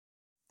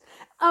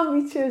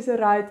ambitieuze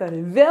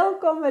ruiter.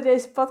 Welkom bij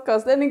deze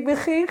podcast. En ik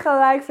begin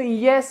gelijk van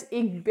yes,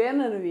 ik ben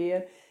er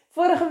weer.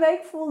 Vorige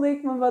week voelde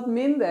ik me wat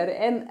minder.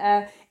 En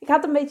ik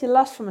had een beetje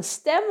last van mijn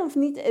stem. Of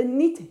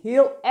niet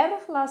heel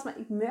erg last, maar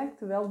ik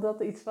merkte wel dat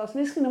er iets was.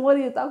 Misschien hoor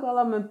je het ook wel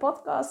aan mijn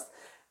podcast.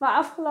 Maar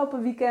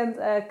afgelopen weekend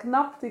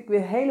knapte ik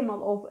weer helemaal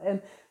op.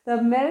 En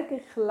dan merk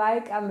ik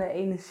gelijk aan de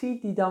energie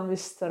die dan weer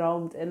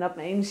stroomt. En dat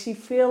mijn energie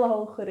veel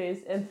hoger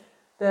is. En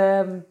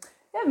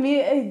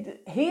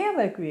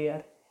heerlijk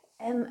weer.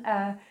 En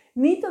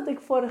niet dat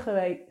ik vorige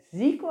week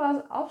ziek was,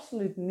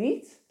 absoluut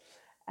niet.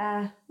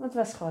 Maar het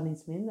was gewoon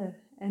iets minder.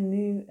 En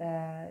nu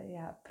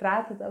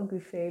praat het ook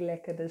weer veel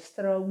lekkerder,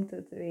 stroomt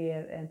het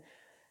weer. En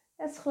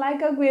het is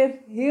gelijk ook weer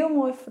heel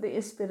mooi voor de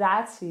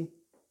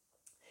inspiratie.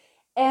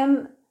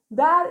 En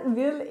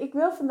ik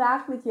wil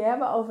vandaag met je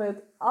hebben over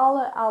het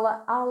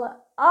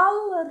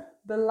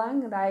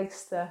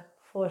allerbelangrijkste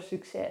voor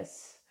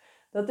succes.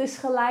 Dat is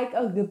gelijk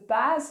ook de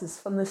basis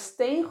van de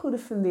steengoede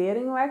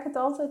fundering waar ik het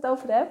altijd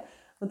over heb.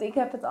 Want ik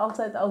heb het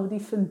altijd over die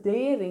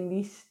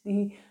fundering,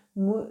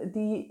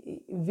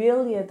 die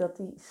wil je dat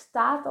die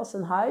staat als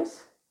een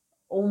huis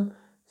om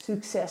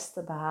succes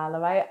te behalen.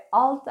 Waar je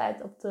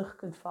altijd op terug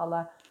kunt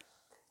vallen.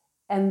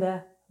 En de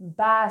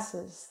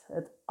basis,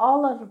 het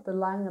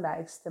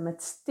allerbelangrijkste,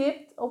 met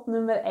stipt op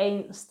nummer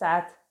 1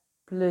 staat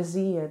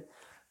plezier.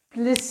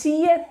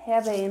 Plezier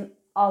hebben in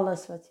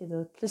alles wat je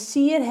doet.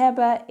 Plezier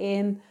hebben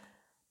in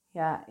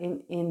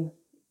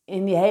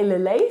je hele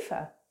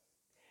leven.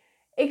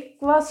 Ik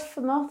was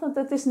vanochtend,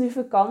 het is nu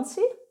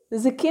vakantie.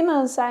 Dus de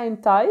kinderen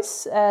zijn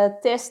thuis.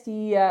 Tess,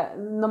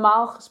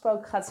 normaal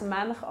gesproken gaat ze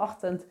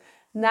maandagochtend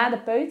naar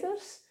de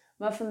peuters.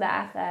 Maar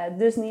vandaag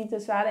dus niet.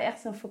 Dus we hadden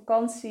echt een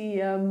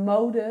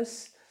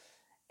vakantiemodus.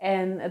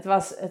 En het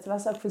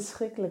was ook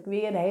verschrikkelijk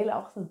weer. De hele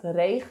ochtend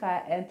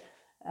regen. En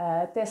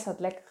Tess had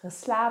lekker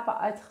geslapen,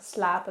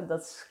 uitgeslapen.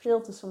 Dat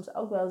scheelt er soms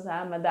ook wel eens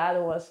aan. Maar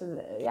daardoor was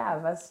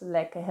ze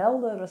lekker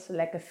helder, was ze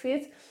lekker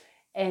fit.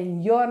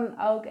 En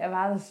Jorn ook. En we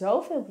hadden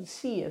zoveel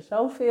plezier.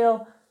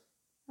 Zoveel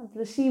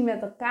plezier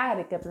met elkaar.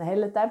 Ik heb een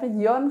hele tijd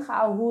met Jorn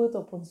geouwehoerd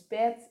op ons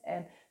bed.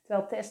 En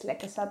terwijl Tess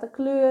lekker zat te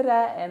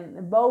kleuren.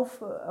 En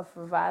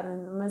we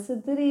waren met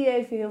z'n 3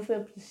 even heel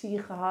veel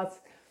plezier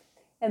gehad.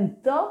 En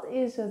dat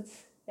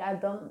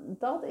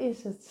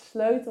is het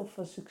sleutel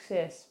voor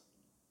succes.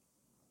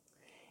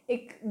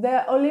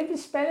 De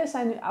Olympische Spelen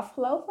zijn nu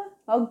afgelopen.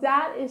 Maar ook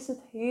daar is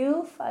het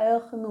heel veel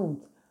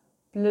genoemd.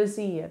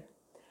 Plezier.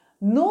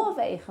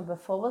 Noorwegen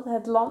bijvoorbeeld,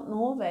 het land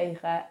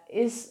Noorwegen,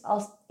 is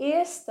als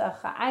eerste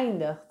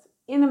geëindigd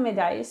in een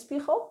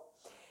medaillespiegel.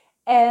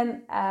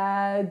 En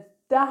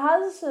daar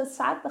hadden ze het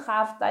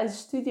zaterdagavond tijdens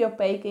Studio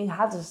Peking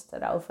hadden ze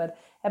het erover.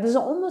 Hebben ze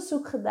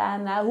onderzoek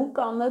gedaan naar hoe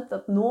kan het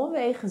dat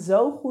Noorwegen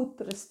zo goed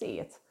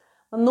presteert.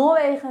 Want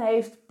Noorwegen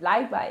heeft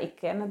blijkbaar, ik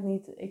ken het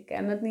niet, ik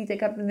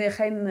heb er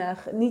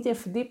niet in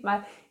verdiept,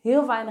 maar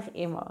heel weinig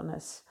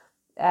inwoners.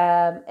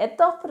 En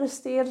toch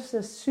presteren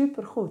ze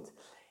supergoed.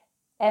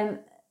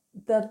 En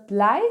dat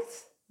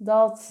blijkt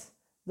dat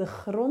de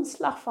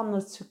grondslag van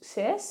het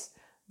succes,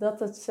 dat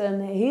het ze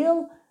een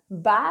heel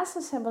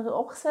basis hebben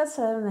opgezet.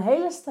 Ze hebben een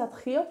hele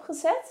strategie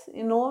opgezet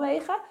in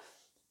Noorwegen.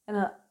 En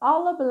het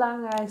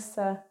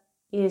allerbelangrijkste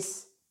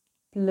is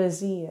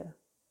plezier.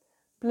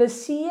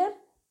 Plezier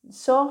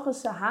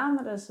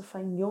hameren ze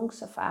van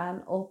jongs af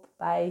aan op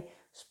bij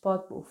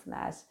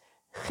sportbeoefenaars.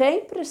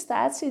 Geen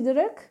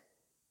prestatiedruk,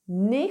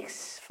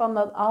 niks van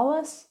dat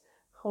alles,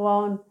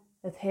 gewoon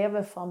het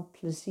hebben van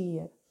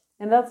plezier.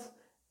 En dat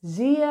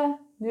zie je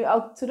nu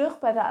ook terug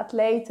bij de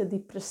atleten die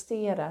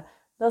presteren.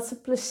 Dat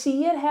ze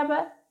plezier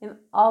hebben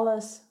in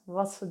alles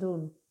wat ze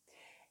doen.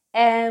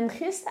 En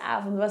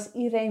gisteravond was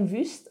Irene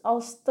Wust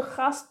als te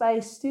gast bij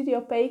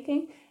Studio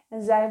Peking.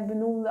 En zij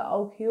benoemde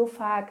ook heel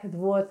vaak het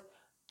woord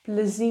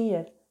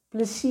plezier.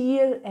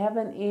 Plezier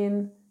hebben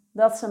in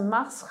dat ze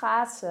mag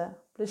schaatsen.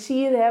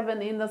 Plezier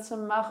hebben in dat ze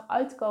mag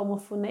uitkomen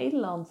voor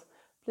Nederland.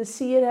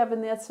 Plezier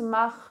hebben in dat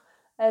ze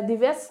die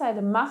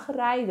wedstrijden mag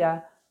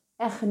rijden.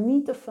 En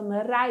genieten van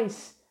de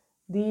reis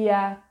die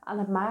je aan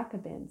het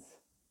maken bent.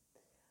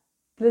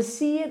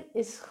 Plezier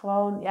is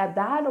gewoon,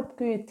 daarop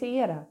kun je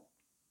teren.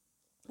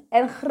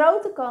 En een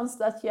grote kans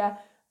dat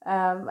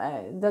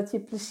je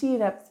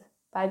plezier hebt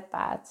bij het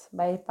paard.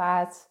 Bij je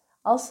paard,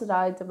 als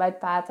ruiter, bij het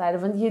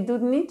paardrijden. Want je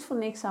doet niet voor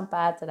niks aan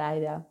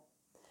paardrijden.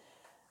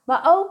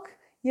 Maar ook,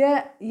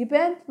 je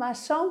bent maar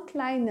zo'n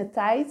kleine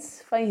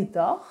tijd van je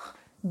dag.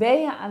 Ben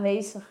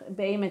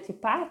je met je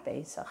paard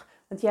bezig.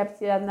 Want je hebt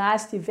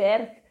naast je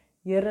werk,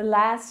 je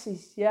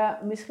relaties,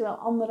 misschien wel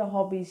andere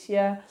hobby's,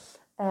 je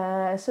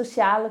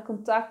sociale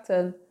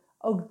contacten.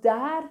 Ook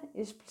daar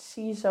is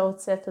plezier zo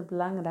ontzettend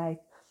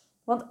belangrijk.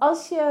 Want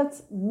als je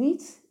het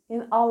niet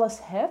in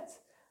alles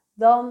hebt,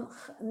 dan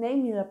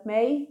neem je dat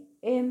mee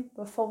in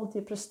bijvoorbeeld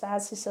je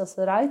prestaties als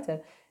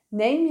ruiter.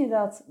 Neem je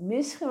dat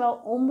misschien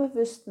wel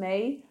onbewust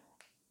mee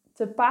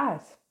te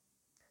paard.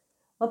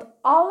 Want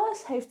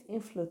alles heeft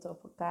invloed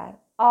op elkaar.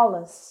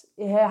 Alles.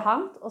 Je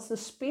hangt als een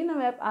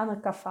spinnenweb aan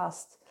elkaar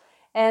vast.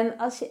 En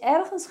als je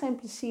ergens geen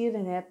plezier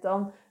in hebt,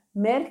 dan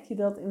merk je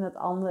dat in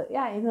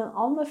een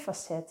ander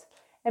facet.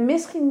 En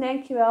misschien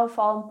denk je wel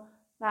van,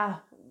 nou,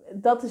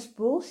 dat is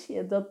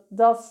bullshit.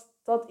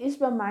 Dat is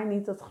bij mij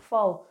niet het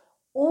geval.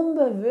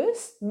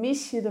 Onbewust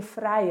mis je de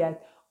vrijheid.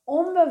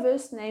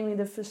 Onbewust neem je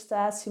de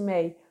frustratie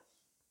mee.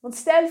 Want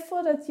stel je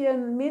voor dat je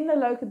een minder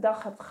leuke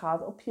dag hebt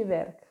gehad op je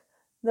werk.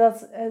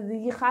 Dat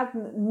je gaat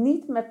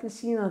niet met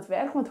plezier naar het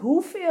werk. Want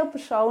hoeveel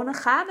personen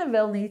gaan er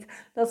wel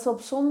niet dat ze op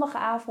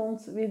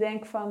zondagavond weer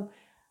denken van,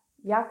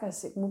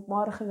 jakkes, ik moet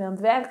morgen weer aan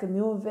het werken. Een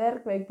nieuwe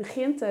werkweek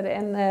begint er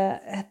en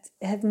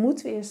het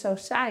moet weer zo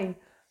zijn.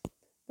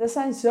 Er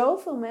zijn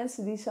zoveel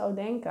mensen die zo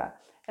denken.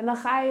 En dan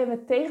ga je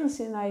met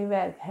tegenzin naar je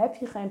werk. Heb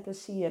je geen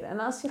plezier. En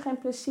als je geen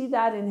plezier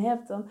daarin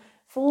hebt, dan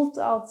voelt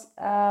dat,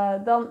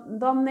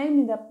 dan neem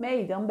je dat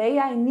mee. Dan ben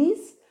jij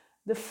niet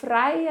de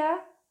vrije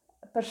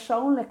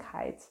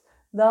persoonlijkheid.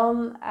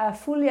 Dan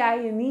voel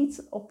jij je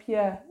niet op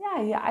je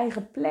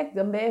eigen plek.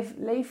 Dan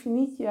leef je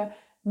niet je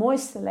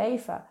mooiste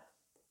leven.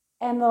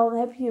 En dan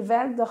heb je je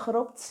werkdag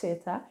erop te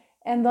zitten.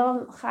 En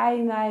dan ga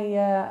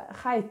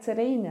je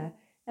trainen.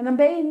 En dan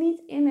ben je niet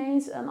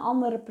ineens een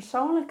andere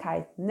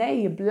persoonlijkheid.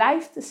 Nee, je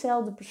blijft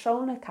dezelfde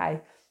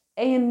persoonlijkheid.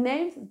 En je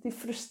neemt die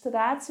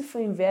frustratie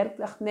van je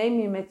werkdag neem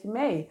je met je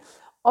mee.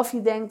 Of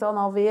je denkt dan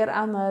alweer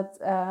aan het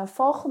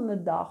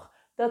volgende dag.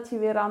 Dat je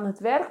weer aan het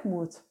werk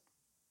moet.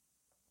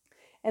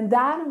 En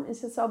daarom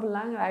is het zo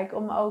belangrijk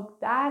om ook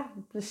daar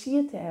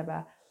plezier te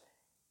hebben.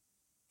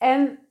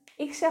 En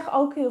ik zeg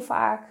ook heel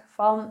vaak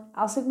van,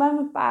 als ik bij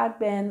mijn paard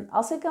ben,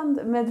 als ik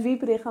met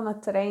Wiebrich aan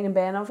het trainen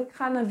ben, of ik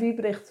ga naar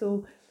Wiebrich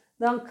toe,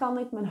 dan kan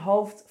ik mijn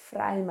hoofd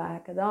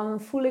vrijmaken.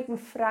 Dan voel ik me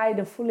vrij,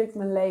 dan voel ik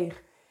me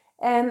leeg.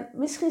 En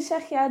misschien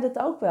zeg jij dat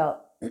ook wel.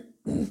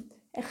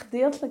 En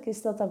gedeeltelijk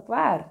is dat ook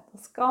waar.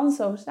 Dat kan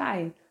zo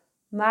zijn.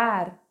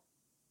 Maar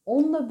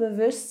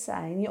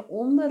je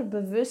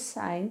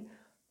onderbewustzijn,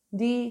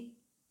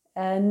 die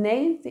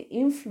neemt de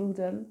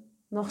invloeden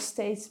nog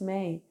steeds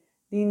mee.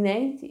 Die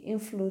neemt die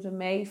invloeden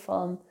mee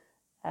van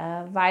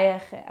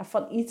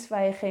iets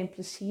waar je geen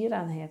plezier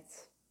aan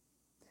hebt.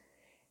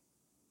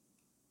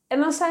 En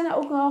dan zijn er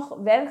ook nog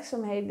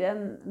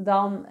werkzaamheden.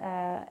 Dan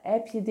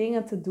heb je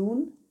dingen te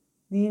doen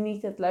die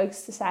niet het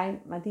leukste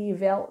zijn, maar die je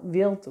wel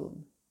wilt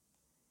doen.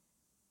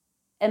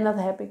 En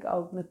dat heb ik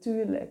ook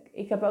natuurlijk.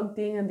 Ik heb ook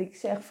dingen die ik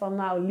zeg van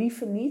nou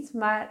liever niet,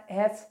 maar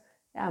het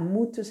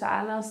moet tussen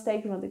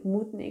aanhalingstekens, want ik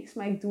moet niks,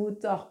 maar ik doe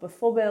het toch.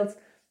 Bijvoorbeeld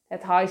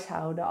het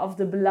huishouden of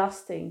de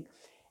belasting.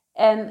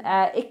 En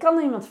ik kan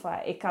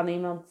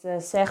iemand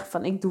zeggen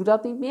van ik doe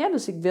dat niet meer.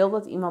 Dus ik wil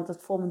dat iemand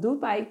het voor me doet.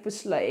 Maar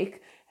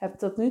ik heb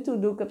tot nu toe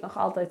doe ik het nog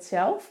altijd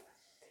zelf.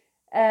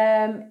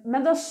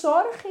 Maar dan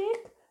zorg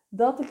ik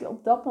dat ik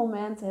op dat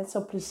moment het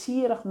zo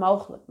plezierig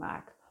mogelijk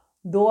maak.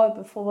 Door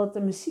bijvoorbeeld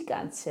de muziek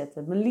aan te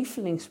zetten. Mijn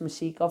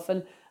lievelingsmuziek. Of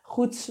een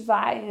goed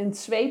zwaaiend,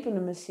 zwepende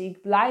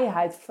muziek.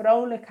 Blijheid,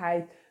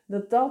 vrolijkheid.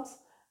 Dat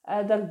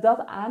ik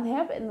dat aan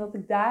heb. En dat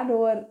ik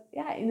daardoor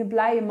in de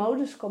blije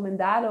modus kom. En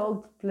daardoor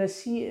ook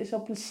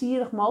zo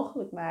plezierig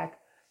mogelijk maak.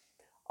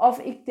 Of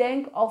ik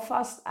denk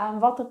alvast aan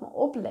wat het me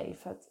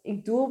oplevert.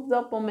 Ik doe op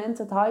dat moment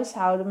het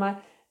huishouden.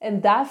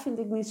 En daar vind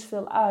ik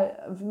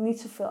niet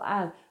zoveel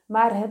aan.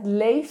 Maar het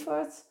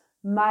levert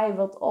mij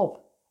wat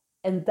op.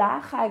 En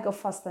daar ga ik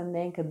alvast aan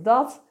denken.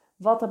 Dat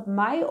wat het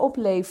mij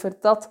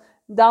oplevert,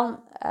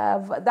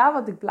 daar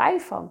word ik blij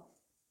van.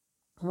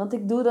 Want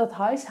ik doe dat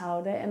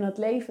huishouden en dat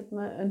levert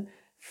me een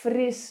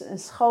fris, een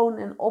schoon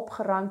en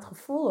opgeruimd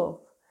gevoel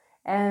op.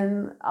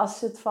 En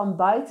als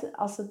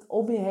het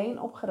om je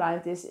heen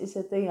opgeruimd is, is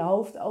het in je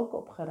hoofd ook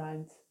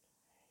opgeruimd.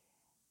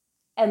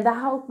 En daar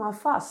hou ik maar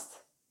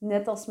vast.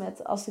 Net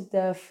als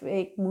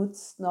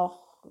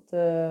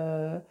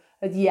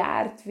het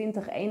jaar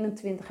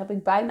 2021 heb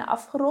ik bijna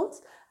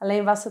afgerond.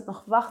 Alleen was het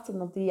nog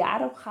wachten op de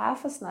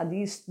jaaropgaves. Nou,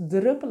 die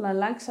druppelen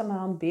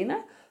langzamerhand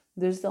binnen.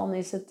 Dus dan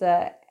is het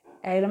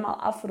helemaal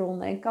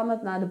afronden en kan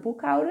het naar de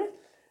boekhouder.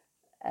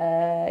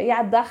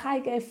 Daar ga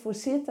ik even voor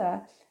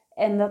zitten.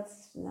 En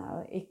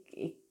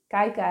ik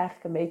kijk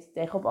eigenlijk een beetje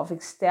tegenop of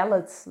ik stel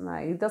het.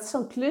 Nou, dat is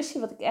zo'n klusje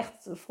wat ik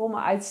echt voor me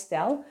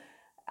uitstel.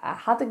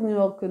 Had ik nu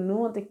al kunnen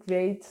doen, want ik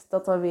weet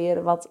dat er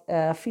weer wat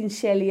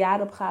financiële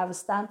jaaropgaven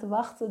staan te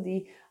wachten.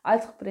 Die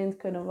uitgeprint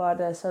kunnen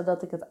worden,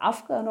 zodat ik het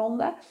af kan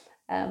ronden.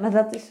 Maar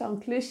dat is zo'n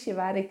klusje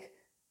waar ik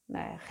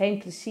geen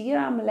plezier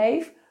aan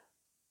beleef.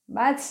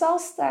 Maar het zal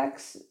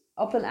straks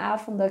op een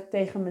avond dat ik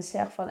tegen me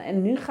zeg van,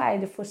 en nu ga je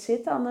ervoor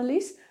zitten,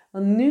 Annelies.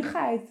 Want nu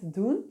ga je het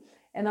doen.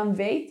 En dan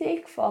weet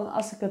ik van,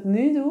 als ik het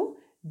nu doe,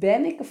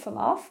 ben ik er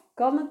vanaf.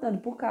 Kan het naar de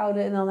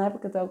boekhouder en dan heb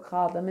ik het ook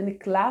gehad. Dan ben ik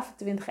klaar voor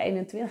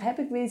 2021. Heb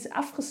ik weer iets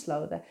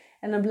afgesloten.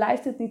 En dan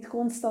blijft het niet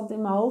constant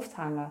in mijn hoofd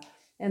hangen.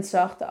 En het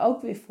zorgt er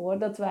ook weer voor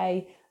dat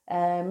wij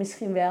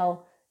misschien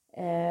wel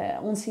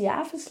onze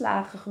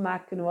jaarverslagen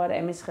gemaakt kunnen worden.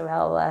 En misschien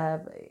wel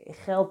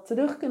geld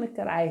terug kunnen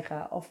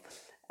krijgen. Of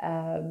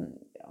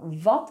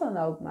wat dan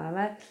ook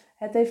maar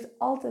het heeft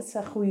altijd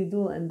zijn goede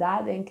doel. En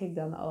daar denk ik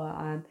dan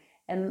aan.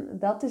 En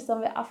dat is dan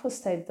weer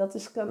afgesteekt. Dat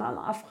is dan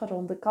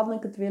afgerond. Dan kan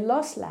ik het weer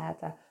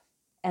loslaten.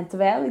 En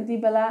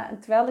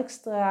terwijl ik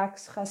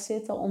straks ga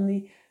zitten om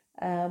die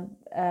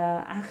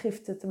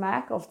aangifte te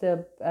maken. Of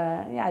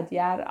het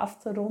jaar af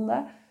te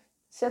ronden.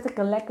 zet ik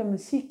een lekker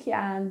muziekje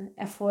aan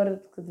en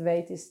voordat ik het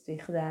weet is het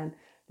weer gedaan.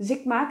 Dus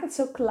ik maak het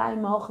zo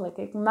klein mogelijk.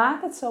 Ik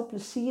maak het zo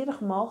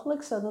plezierig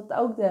mogelijk, zodat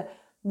ook de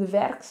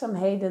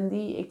werkzaamheden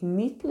die ik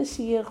niet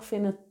plezierig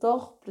vind,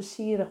 toch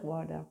plezierig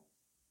worden.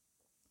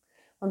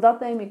 Want dat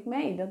neem ik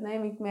mee.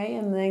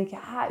 En dan denk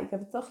je, ik heb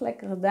het toch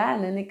lekker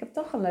gedaan. En ik heb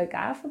toch een leuke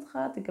avond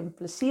gehad. Ik heb een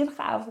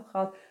plezierige avond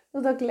gehad.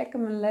 Doordat ik lekker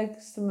mijn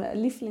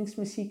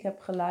lievelingsmuziek heb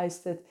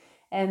geluisterd.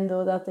 En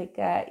doordat ik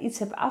iets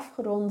heb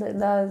afgerond. En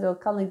daardoor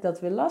kan ik dat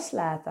weer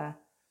loslaten.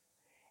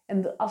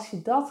 En als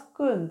je dat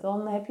kunt,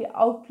 dan heb je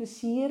ook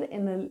plezier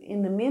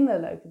in de minder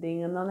leuke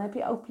dingen. Dan heb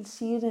je ook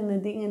plezier in de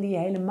dingen die je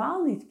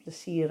helemaal niet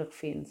plezierig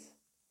vindt.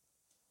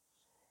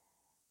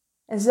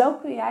 En zo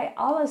kun jij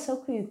alles, zo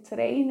kun je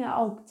trainen,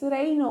 ook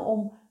trainen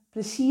om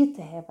plezier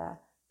te hebben.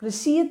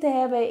 Plezier te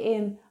hebben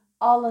in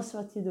alles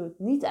wat je doet.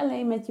 Niet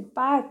alleen met je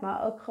paard,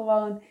 maar ook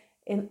gewoon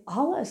in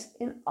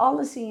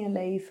alles in je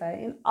leven,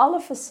 in alle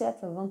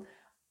facetten. Want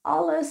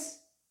alles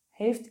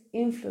heeft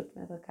invloed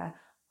met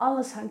elkaar.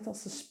 Alles hangt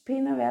als een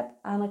spinnenweb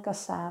aan elkaar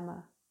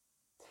samen.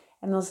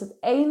 En als het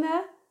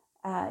ene,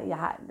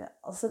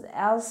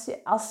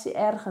 als je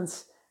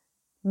ergens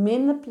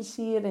minder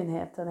plezier in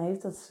hebt, dan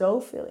heeft dat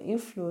zoveel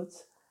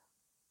invloed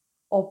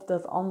op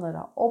dat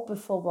andere. Op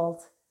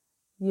bijvoorbeeld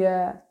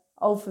je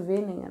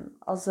overwinningen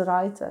als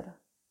ruiter.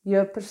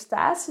 Je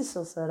prestaties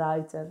als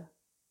ruiter.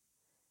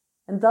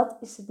 En dat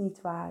is het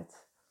niet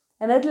waard.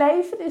 En het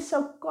leven is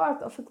zo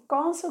kort, of het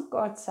kan zo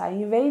kort zijn.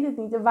 Je weet het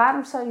niet. En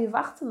waarom zou je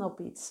wachten op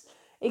iets?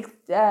 Ik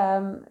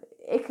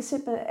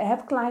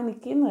heb kleine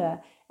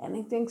kinderen. En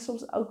ik denk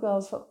soms ook wel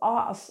eens van,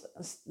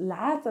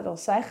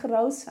 als zij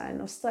groot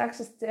zijn, of straks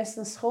als Tess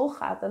naar school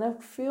gaat, dan heb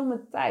ik veel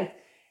meer tijd.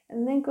 En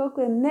dan denk ik ook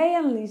weer, nee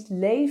Annelies,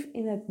 leef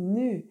in het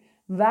nu.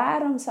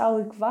 Waarom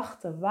zou ik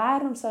wachten?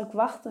 Waarom zou ik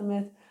wachten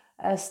met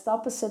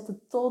stappen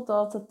zetten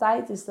totdat het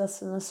tijd is dat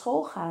ze naar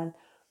school gaan?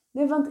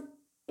 Nee, want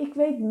ik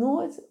weet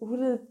nooit hoe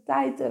de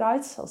tijd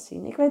eruit zal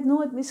zien. Ik weet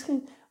nooit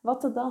misschien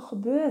wat er dan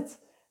gebeurt.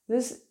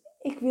 Dus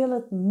ik wil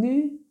het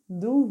nu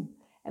doen.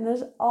 En er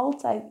is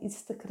altijd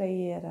iets te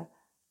creëren.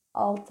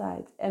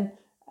 Altijd. En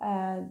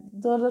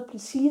door dat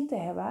plezier te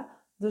hebben,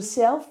 door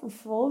zelf een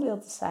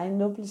voorbeeld te zijn,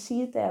 door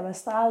plezier te hebben,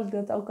 straal ik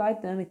dat ook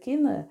uit naar mijn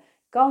kinderen.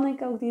 Kan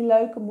ik ook die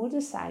leuke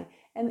moeder zijn.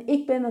 En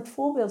ik ben het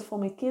voorbeeld voor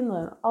mijn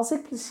kinderen. Als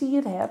ik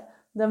plezier heb,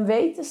 dan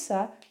weten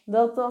ze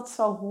dat dat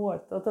zo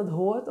hoort. Dat het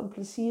hoort om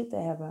plezier te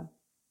hebben.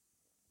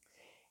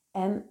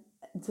 En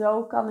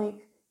zo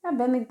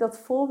ben ik dat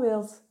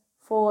voorbeeld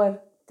voor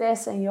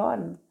Tess en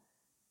Jorn.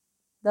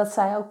 Dat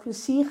zij ook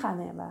plezier gaan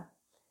hebben.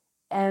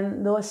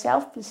 En door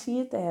zelf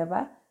plezier te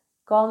hebben,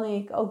 kan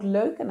ik ook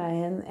leuker naar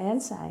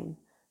hen zijn.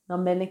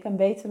 Dan ben ik een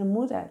betere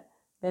moeder.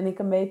 Ben ik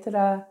een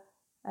betere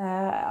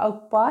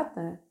ook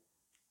partner.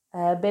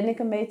 Ben ik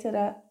een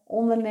betere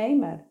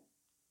ondernemer.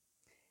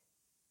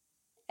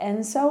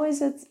 En zo is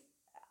het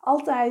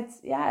altijd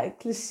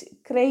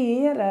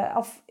creëren.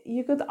 Of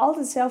je kunt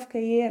altijd zelf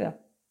creëren.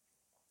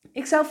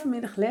 Ik zou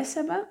vanmiddag les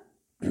hebben.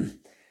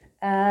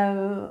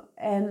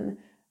 En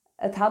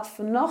het had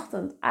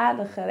vanochtend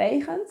aardig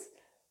geregend.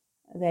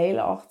 De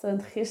hele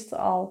ochtend,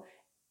 gisteren al.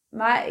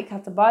 Maar ik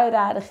had de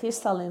buienradar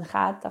gisteren al in de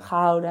gaten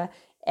gehouden.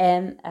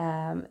 En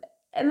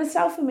het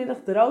zou vanmiddag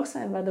droog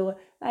zijn. Waardoor,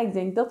 ik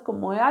denk dat komt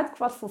mooi uit.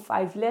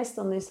 4:15 les,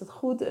 dan is het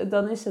goed.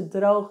 Dan is het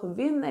droge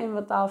wind, nemen we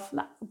het af.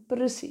 Nou,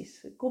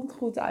 precies. Het komt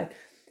goed uit.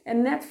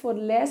 En net voor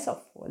de les,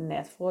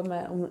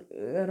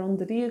 rond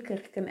 3 uur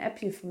kreeg ik een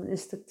appje van mijn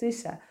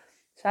instructrice.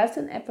 Zij heeft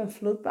een app en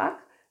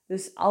vloedbak.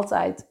 Dus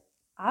altijd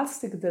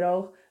hartstikke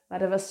droog.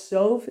 Maar er was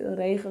zoveel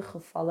regen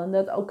gevallen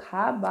dat ook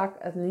haar bak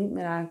het niet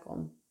meer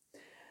aankon.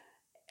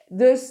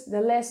 Dus de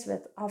les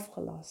werd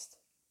afgelast.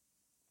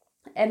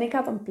 En ik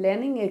had een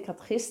planning. Ik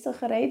had gisteren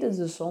gereden,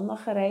 dus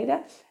zondag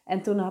gereden.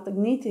 En toen had ik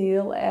niet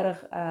heel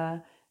erg,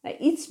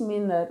 iets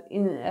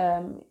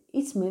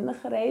minder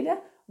gereden.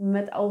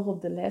 Met oog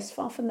op de les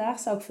van vandaag.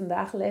 Zou ik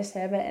vandaag les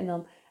hebben. En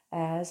dan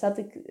zat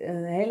ik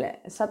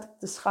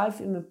te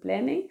schuiven in mijn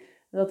planning.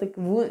 Dat ik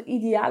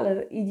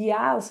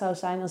ideaal zou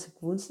zijn als ik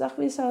woensdag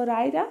weer zou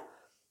rijden.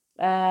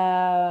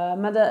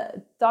 Maar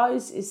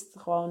thuis is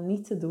het gewoon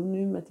niet te doen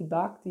nu met die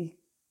bak die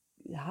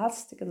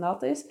hartstikke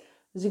nat is.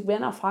 Dus ik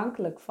ben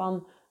afhankelijk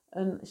van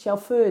een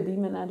chauffeur die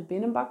me naar de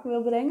binnenbak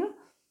wil brengen.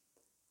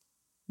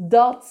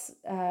 Dat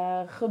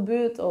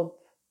gebeurt op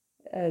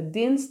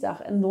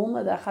dinsdag en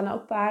donderdag gaan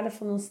ook paarden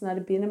van ons naar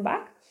de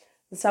binnenbak.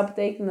 Dat zou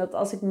betekenen dat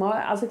als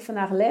ik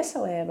vandaag les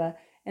zou hebben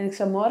en ik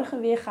zou morgen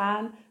weer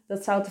gaan,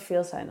 dat zou te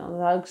veel zijn. Dan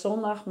zou ik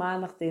zondag,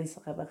 maandag,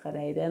 dinsdag hebben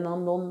gereden en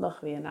dan donderdag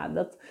weer.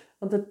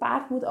 Want het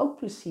paard moet ook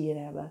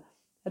plezier hebben.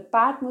 Het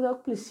paard moet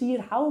ook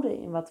plezier houden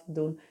in wat we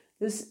doen.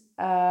 Dus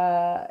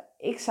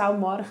ik zou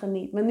morgen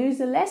niet. Maar nu is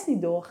de les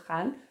niet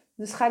doorgegaan,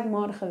 dus ga ik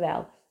morgen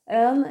wel.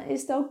 En dan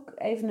is het ook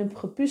even een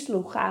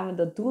gepuzzel. Hoe gaan we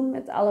dat doen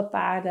met alle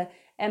paarden?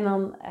 En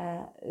dan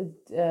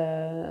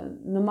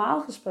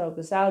normaal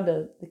gesproken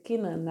zouden de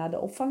kinderen naar de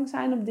opvang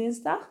zijn op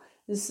dinsdag.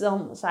 Dus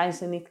dan zijn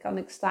ze niet, kan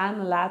ik staan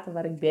en laten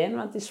waar ik ben,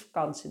 want het is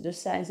vakantie.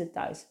 Dus zijn ze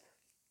thuis.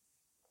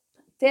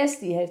 Tess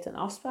die heeft een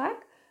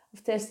afspraak.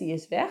 Of Tess die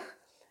is weg.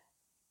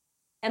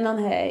 En dan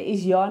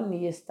is Jan,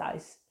 die is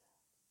thuis.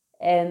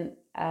 En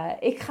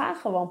ik ga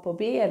gewoon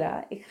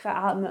proberen. Ik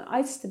ga mijn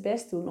uiterste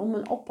best doen om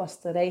een oppas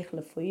te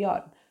regelen voor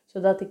Jan.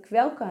 Zodat ik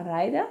wel kan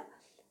rijden.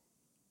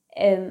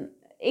 En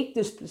ik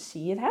dus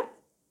plezier heb.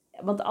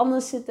 Want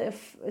anders zit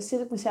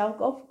ik mezelf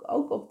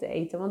ook op te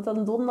eten. Want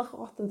dan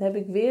donderdagochtend heb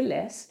ik weer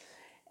les.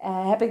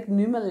 Heb ik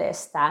nu mijn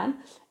les staan.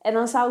 En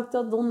dan zou ik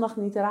dat donderdag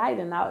niet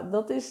rijden. Nou,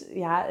 dat is,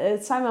 ja,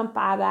 het zijn maar een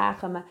paar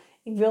dagen. Maar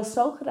ik wil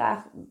zo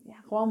graag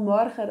gewoon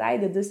morgen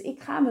rijden. Dus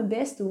ik ga mijn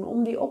best doen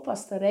om die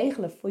oppas te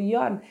regelen voor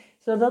Jan.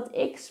 Zodat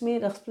ik 's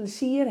middags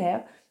plezier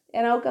heb.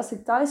 En ook als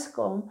ik thuis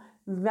kom,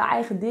 mijn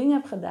eigen ding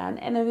heb gedaan.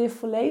 En er weer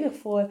volledig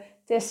voor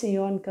Tess en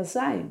Jan kan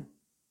zijn.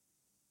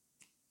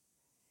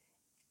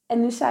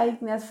 En nu zei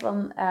ik net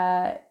van,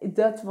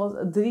 dat was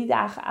 3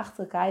 dagen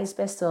achter elkaar is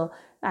best wel,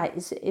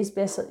 is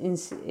best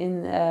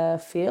wel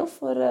veel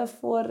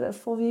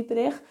voor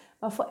Wiebrich.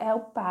 Maar voor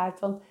elk paard,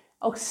 want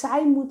ook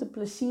zij moeten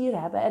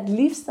plezier hebben. Het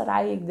liefst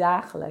rij ik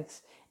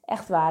dagelijks.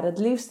 Echt waar, het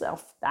liefst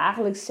of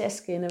dagelijks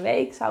 6 keer in de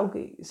week zou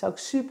ik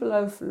super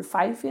leuk,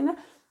 fijn vinden.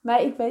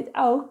 Maar ik weet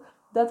ook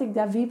dat ik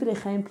daar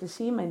Wiebrich geen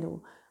plezier mee doe.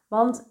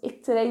 Want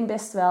ik train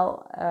best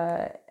wel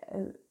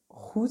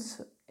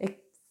goed.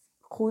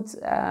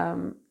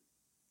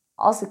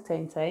 Als ik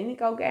train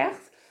ik ook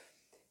echt.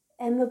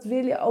 En dat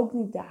wil je ook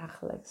niet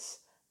dagelijks.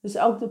 Dus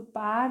ook de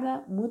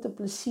paarden moeten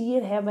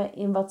plezier hebben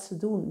in wat ze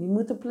doen. Die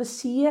moeten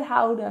plezier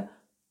houden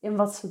in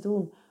wat ze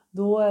doen.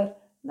 Door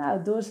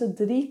ze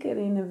 3 keer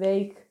in de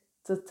week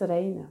te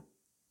trainen.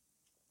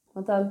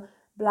 Want dan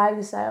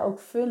blijven zij ook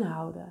fun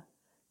houden.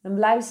 Dan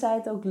blijven zij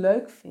het ook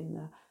leuk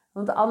vinden.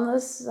 Want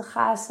anders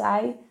gaan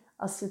zij,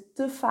 als ze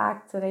te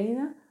vaak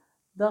trainen,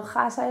 dan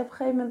gaan zij op een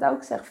gegeven moment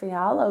ook zeggen van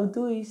ja, hallo,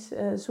 doe eens,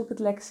 zoek het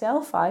lekker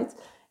zelf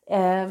uit.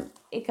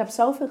 Ik heb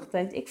zoveel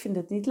getraind, ik vind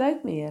het niet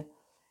leuk meer.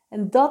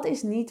 En dat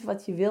is niet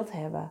wat je wilt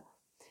hebben.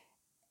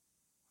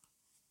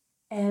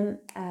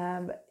 En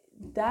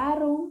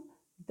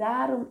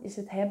daarom is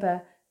het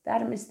hebben,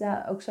 daarom is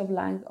het ook zo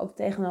belangrijk, ook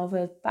tegenover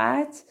het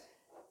paard,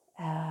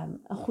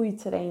 een goede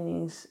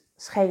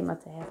trainingsschema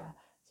te hebben.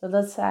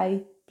 Zodat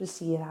zij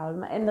plezier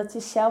houden. En dat je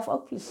zelf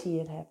ook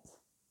plezier hebt.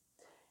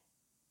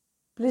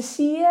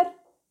 Plezier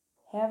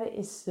hebben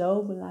is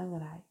zo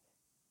belangrijk.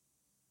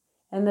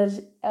 En dat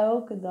is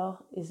elke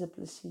dag is er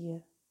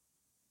plezier.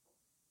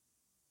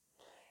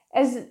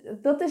 En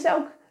dat is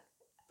ook,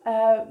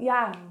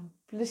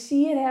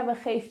 plezier hebben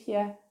geeft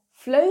je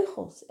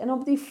vleugels. En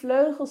op die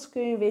vleugels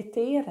kun je weer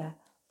teren.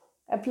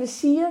 En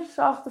plezier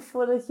zorgt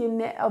ervoor dat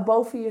je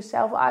boven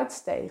jezelf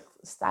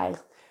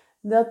uitstijgt.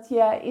 Dat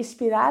je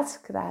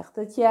inspiratie krijgt.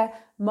 Dat je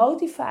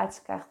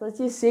motivatie krijgt. Dat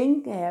je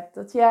zin hebt.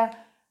 Dat je,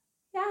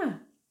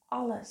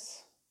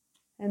 alles.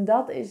 En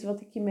dat is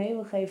wat ik je mee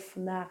wil geven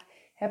vandaag.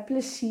 Heb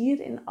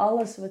plezier in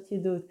alles wat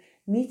je doet.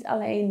 Niet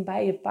alleen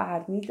bij je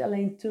paard. Niet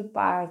alleen te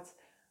paard.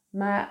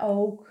 Maar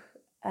ook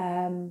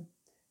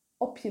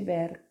op je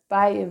werk.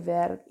 Bij je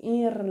werk. In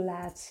je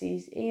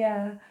relaties. In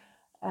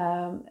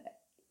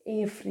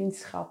je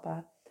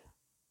vriendschappen.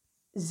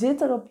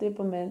 Zit er op dit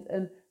moment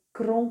een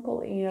kronkel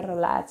in je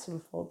relatie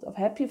bijvoorbeeld? Of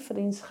heb je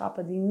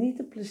vriendschappen die niet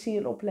het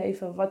plezier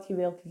opleveren wat je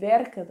wilt,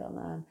 werken dan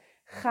aan?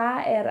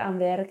 Ga eraan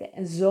werken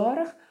en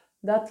zorg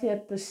dat je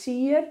het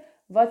plezier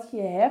wat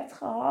je hebt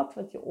gehad,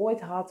 wat je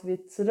ooit had,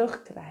 weer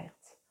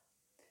terugkrijgt.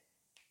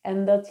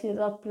 En dat je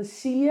dat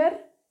plezier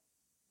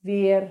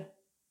weer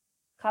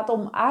gaat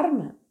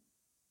omarmen.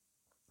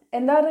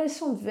 En daar is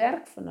soms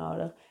werk voor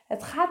nodig.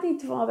 Het gaat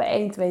niet van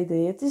 1, 2,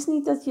 3. Het is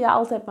niet dat je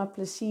altijd maar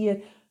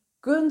plezier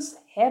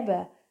kunt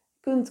hebben,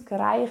 kunt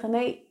krijgen.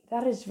 Nee,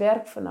 daar is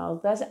werk voor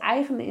nodig. Daar is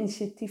eigen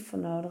initiatief voor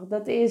nodig.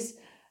 Dat is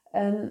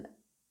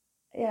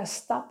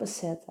stappen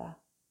zetten.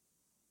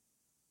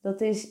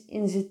 Dat is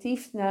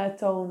initiatief naar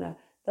tonen.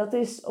 Dat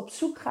is op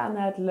zoek gaan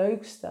naar het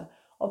leukste.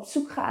 Op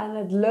zoek gaan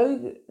naar het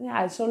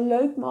leuke, zo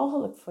leuk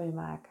mogelijk voor je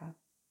maken.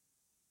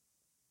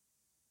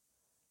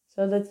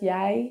 Zodat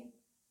jij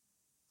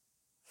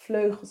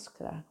vleugels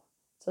krijgt.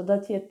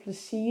 Zodat je het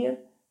plezier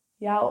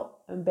jou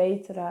een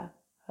betere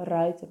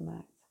ruiter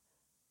maakt.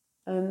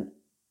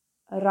 Een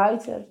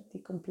ruiter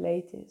die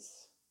compleet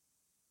is.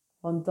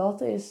 Want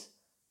dat is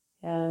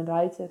een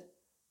ruiter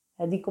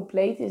die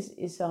compleet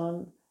is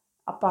zo'n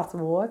apart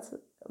woord,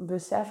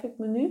 besef ik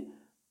me nu.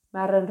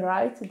 Maar een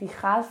ruiter die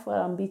gaat voor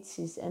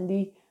ambities en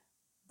die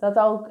dat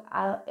ook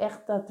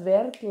echt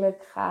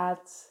daadwerkelijk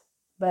gaat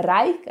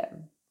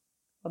bereiken.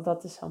 Want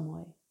dat is zo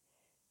mooi.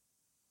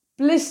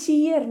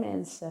 Plezier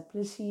mensen,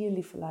 plezier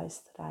lieve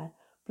luisteraar.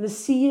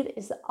 Plezier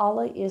is de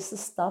allereerste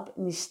stap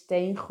in die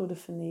steengoede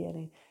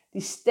fundering.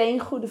 Die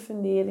steengoede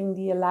fundering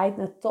die je leidt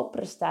naar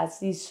topprestaties.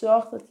 Die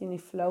zorgt dat je in die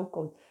flow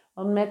komt.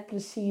 Want met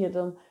plezier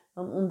dan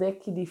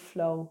ontdek je die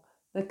flow.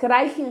 Dan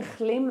krijg je een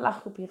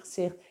glimlach op je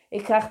gezicht.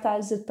 Ik krijg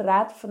tijdens het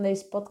praten van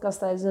deze podcast,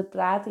 tijdens het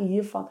praten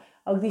hiervan,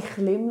 ook die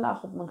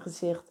glimlach op mijn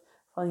gezicht.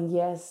 Van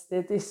yes,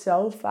 dit is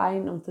zo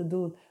fijn om te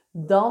doen.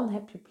 Dan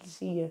heb je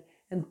plezier.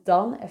 En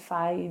dan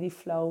ervaar je die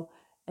flow.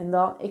 En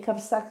dan, ik heb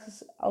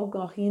straks ook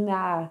nog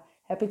hierna,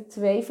 heb ik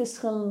 2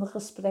 verschillende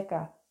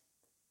gesprekken.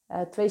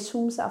 2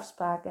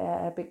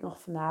 Zooms-afspraken heb ik nog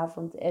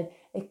vanavond. En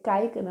ik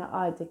kijk er naar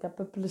uit. Ik heb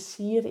er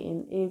plezier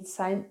in. Het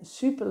zijn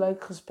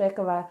superleuke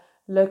gesprekken,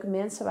 leuke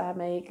mensen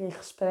waarmee ik in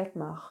gesprek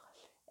mag.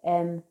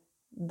 En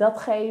dat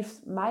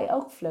geeft mij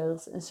ook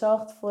vleugels. En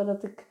zorgt ervoor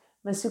dat ik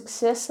mijn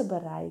successen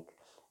bereik.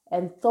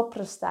 En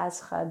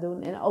topprestaties ga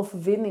doen. En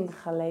overwinningen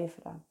ga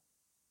leveren.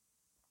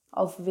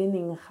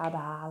 Overwinningen ga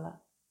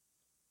behalen.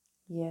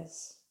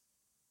 Yes.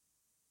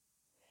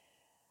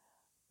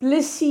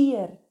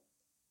 Plezier.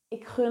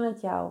 Ik gun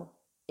het jou.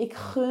 Ik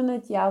gun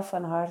het jou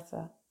van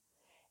harte.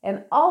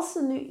 En als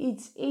er nu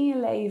iets in je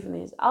leven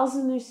is, als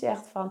er nu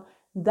zegt van,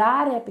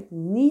 daar heb ik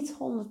niet 100%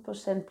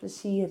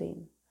 plezier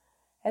in.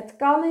 Het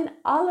kan in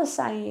alles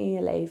zijn in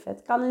je leven.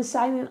 Het kan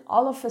zijn in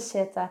alle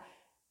facetten.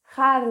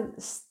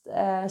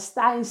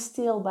 Sta je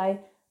stil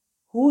bij,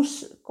 hoe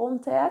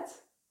komt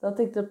het dat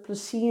ik het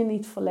plezier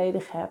niet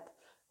volledig heb?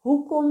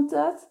 Hoe komt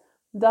het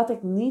dat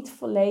ik niet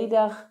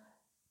volledig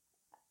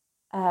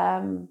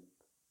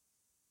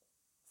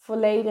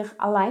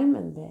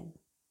alignment ben?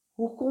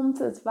 Hoe komt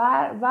het?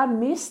 Waar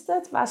mist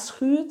het? Waar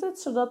schuurt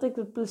het?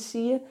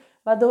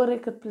 Waardoor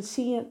ik het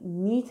plezier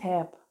niet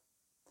heb.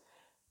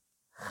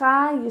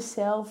 Ga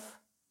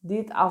jezelf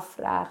dit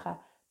afvragen.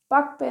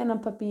 Pak pen en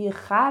papier.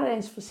 Ga er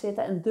eens voor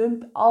zitten en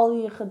dump al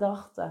je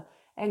gedachten.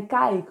 En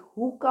kijk,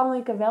 hoe kan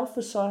ik er wel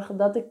voor zorgen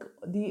dat ik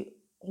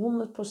die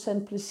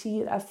 100%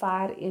 plezier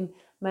ervaar in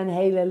mijn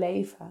hele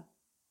leven?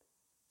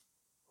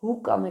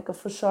 Hoe kan ik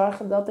ervoor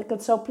zorgen dat ik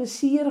het zo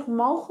plezierig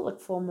mogelijk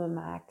voor me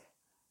maak?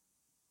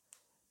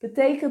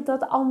 Betekent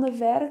dat ander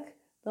werk?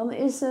 Dan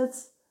is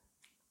het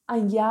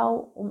aan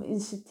jou om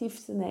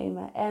initiatief te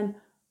nemen en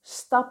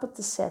stappen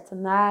te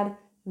zetten naar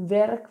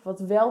werk wat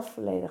wel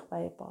volledig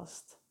bij je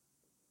past.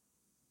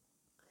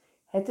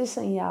 Het is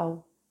aan jou.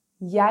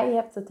 Jij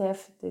hebt het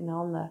heft in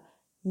handen.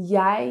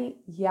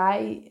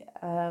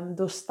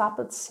 Door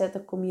stappen te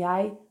zetten kom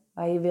jij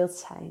waar je wilt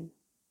zijn.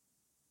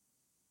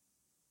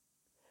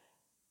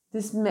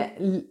 Dus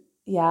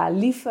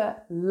lieve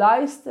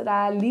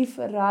luisteraar,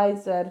 lieve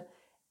ruiter,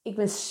 ik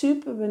ben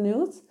super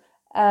benieuwd.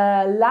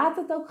 Laat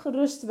het ook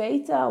gerust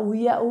weten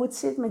hoe het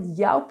zit met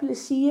jouw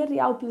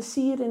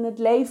plezier in het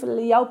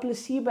leven, jouw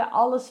plezier bij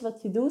alles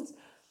wat je doet.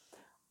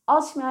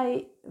 Als je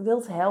mij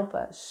wilt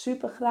helpen,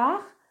 super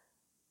graag.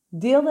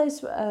 Deel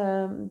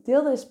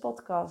deze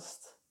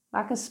podcast.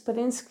 Maak een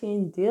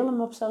printscreen, deel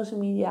hem op social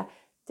media,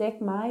 tag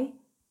mij,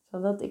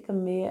 zodat ik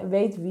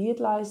weet wie het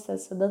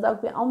luistert, zodat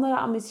ook weer andere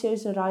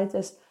ambitieuze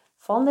ruiters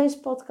van deze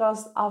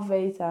podcast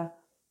afweten.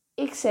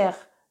 Ik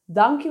zeg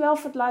dankjewel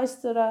voor het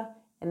luisteren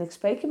en ik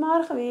spreek je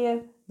morgen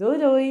weer. Doei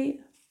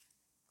doei!